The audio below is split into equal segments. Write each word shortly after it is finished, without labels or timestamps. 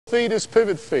feet as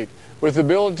pivot feet with the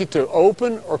ability to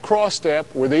open or cross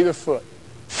step with either foot.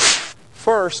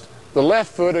 First, the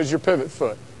left foot is your pivot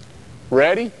foot.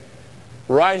 Ready?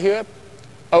 Right hip,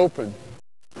 open.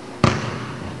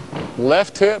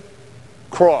 Left hip,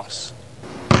 cross.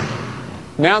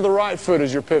 Now the right foot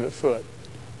is your pivot foot.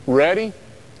 Ready?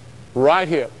 Right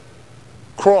hip,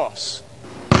 cross.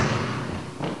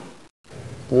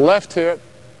 Left hip,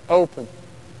 open.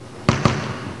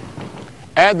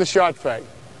 Add the shot fake.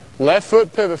 Left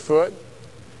foot, pivot foot.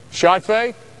 Shot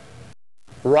fake.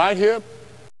 Right hip,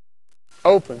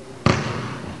 open.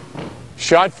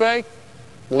 Shot fake.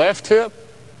 Left hip,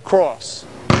 cross.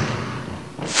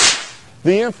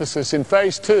 The emphasis in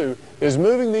phase 2 is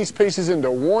moving these pieces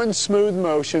into one smooth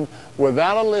motion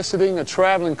without eliciting a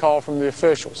traveling call from the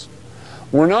officials.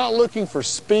 We're not looking for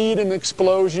speed and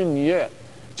explosion yet,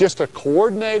 just a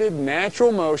coordinated,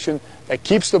 natural motion that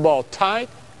keeps the ball tight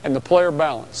and the player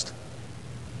balanced.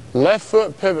 Left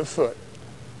foot, pivot foot.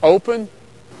 Open,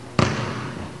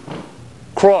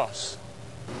 cross.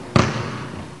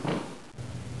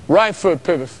 Right foot,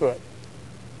 pivot foot.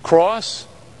 Cross,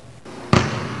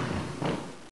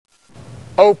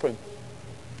 open.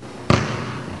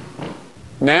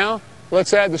 Now,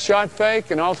 let's add the shot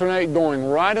fake and alternate going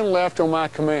right and left on my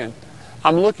command.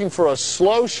 I'm looking for a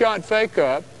slow shot fake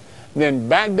up, then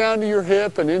back down to your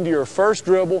hip and into your first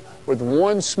dribble with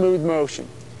one smooth motion.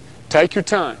 Take your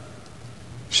time.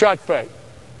 Shot fake.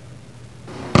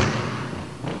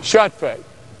 Shot fake.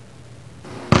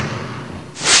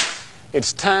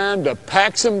 It's time to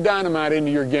pack some dynamite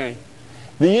into your game.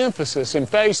 The emphasis in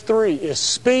phase 3 is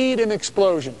speed and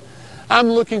explosion. I'm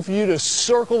looking for you to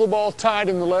circle the ball tight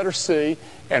in the letter C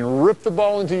and rip the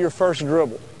ball into your first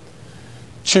dribble.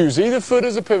 Choose either foot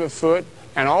as a pivot foot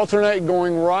and alternate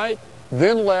going right,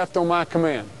 then left on my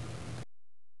command.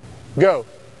 Go.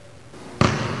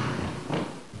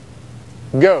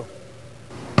 Go.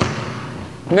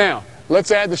 Now,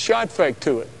 let's add the shot fake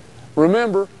to it.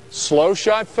 Remember, slow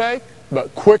shot fake,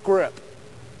 but quick rip.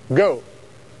 Go.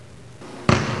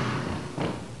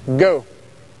 Go.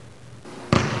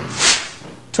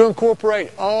 To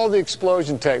incorporate all the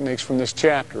explosion techniques from this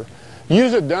chapter,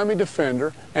 use a dummy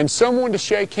defender and someone to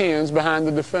shake hands behind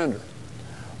the defender.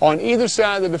 On either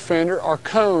side of the defender are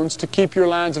cones to keep your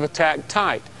lines of attack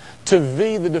tight, to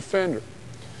V the defender.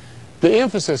 The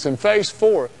emphasis in phase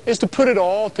 4 is to put it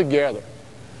all together.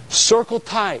 Circle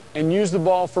tight and use the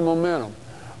ball for momentum.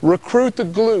 Recruit the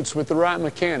glutes with the right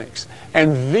mechanics,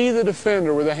 and V the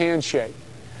defender with a handshake.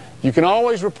 You can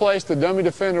always replace the dummy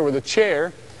defender with a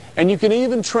chair, and you can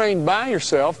even train by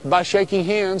yourself by shaking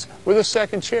hands with a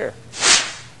second chair.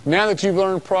 Now that you've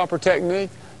learned proper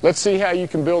technique, let's see how you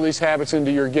can build these habits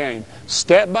into your game,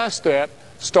 step by step,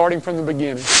 starting from the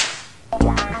beginning.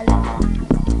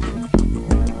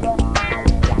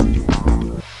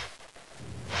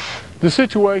 The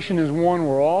situation is one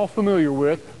we're all familiar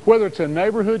with, whether it's a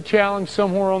neighborhood challenge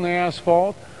somewhere on the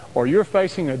asphalt, or you're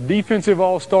facing a defensive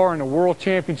all-star in the World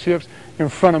Championships in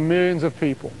front of millions of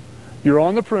people. You're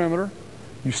on the perimeter,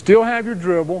 you still have your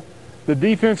dribble, the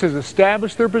defense has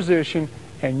established their position,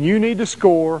 and you need to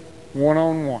score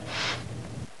one-on-one.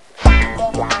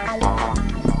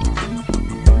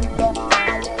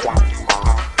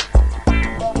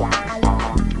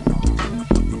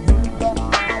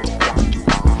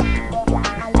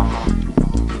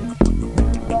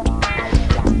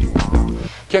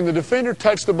 Can the defender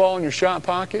touch the ball in your shot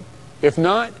pocket? If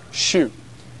not, shoot.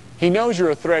 He knows you're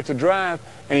a threat to drive,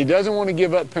 and he doesn't want to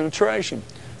give up penetration.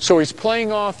 So he's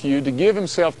playing off you to give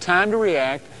himself time to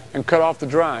react and cut off the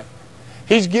drive.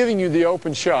 He's giving you the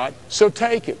open shot, so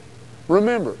take it.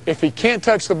 Remember, if he can't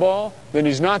touch the ball, then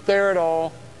he's not there at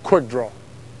all. Quick draw.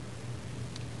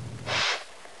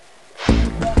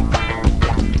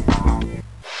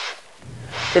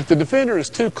 If the defender is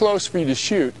too close for you to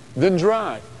shoot, then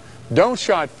drive. Don't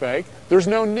shot fake. There's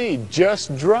no need.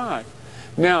 Just drive.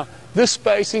 Now, this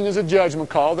spacing is a judgment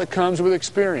call that comes with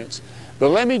experience. But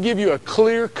let me give you a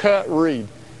clear-cut read.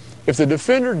 If the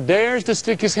defender dares to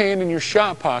stick his hand in your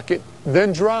shot pocket,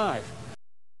 then drive.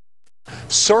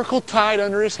 Circle tight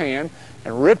under his hand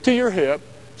and rip to your hip,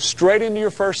 straight into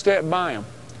your first step by him.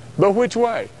 But which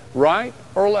way? Right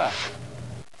or left?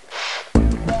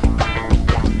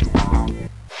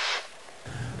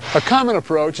 A common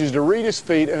approach is to read his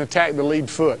feet and attack the lead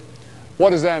foot. What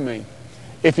does that mean?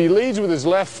 If he leads with his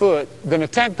left foot, then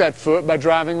attack that foot by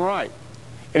driving right.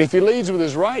 And if he leads with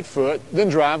his right foot, then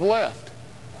drive left.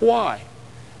 Why?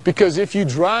 Because if you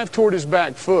drive toward his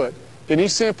back foot, then he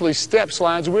simply step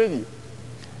slides with you.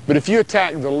 But if you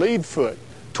attack the lead foot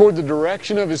toward the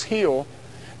direction of his heel,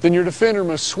 then your defender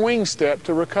must swing step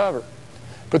to recover.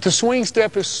 But the swing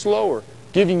step is slower,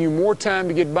 giving you more time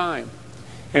to get by him.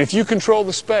 And if you control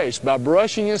the space by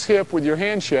brushing his hip with your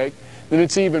handshake, then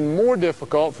it's even more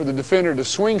difficult for the defender to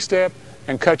swing step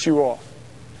and cut you off.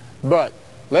 But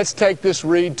let's take this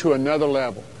read to another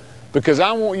level, because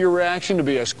I want your reaction to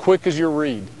be as quick as your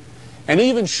read. An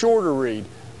even shorter read,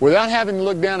 without having to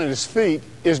look down at his feet,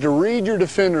 is to read your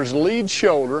defender's lead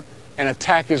shoulder and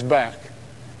attack his back.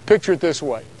 Picture it this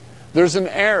way. There's an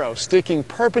arrow sticking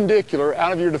perpendicular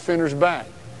out of your defender's back.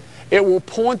 It will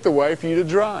point the way for you to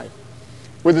drive.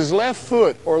 With his left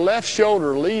foot or left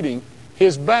shoulder leading,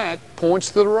 his back points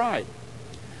to the right.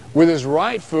 With his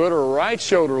right foot or right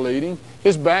shoulder leading,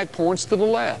 his back points to the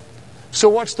left. So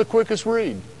what's the quickest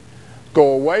read?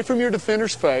 Go away from your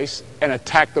defender's face and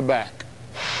attack the back.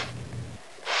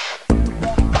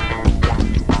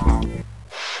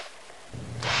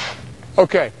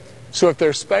 Okay, so if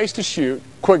there's space to shoot,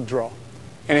 quick draw.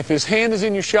 And if his hand is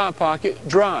in your shot pocket,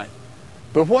 drive.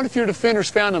 But what if your defender's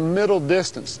found a middle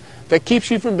distance that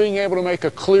keeps you from being able to make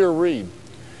a clear read?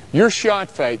 Your shot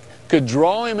fake could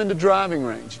draw him into driving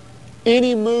range.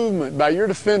 Any movement by your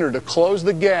defender to close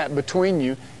the gap between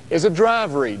you is a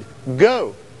drive read.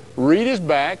 Go. Read his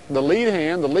back, the lead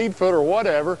hand, the lead foot, or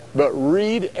whatever, but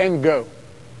read and go.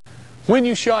 When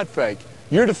you shot fake,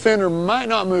 your defender might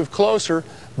not move closer,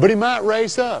 but he might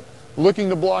raise up, looking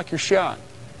to block your shot.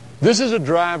 This is a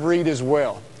drive read as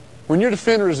well. When your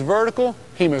defender is vertical,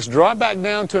 he must drop back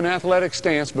down to an athletic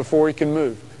stance before he can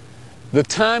move. The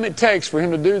time it takes for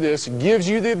him to do this gives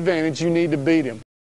you the advantage you need to beat him.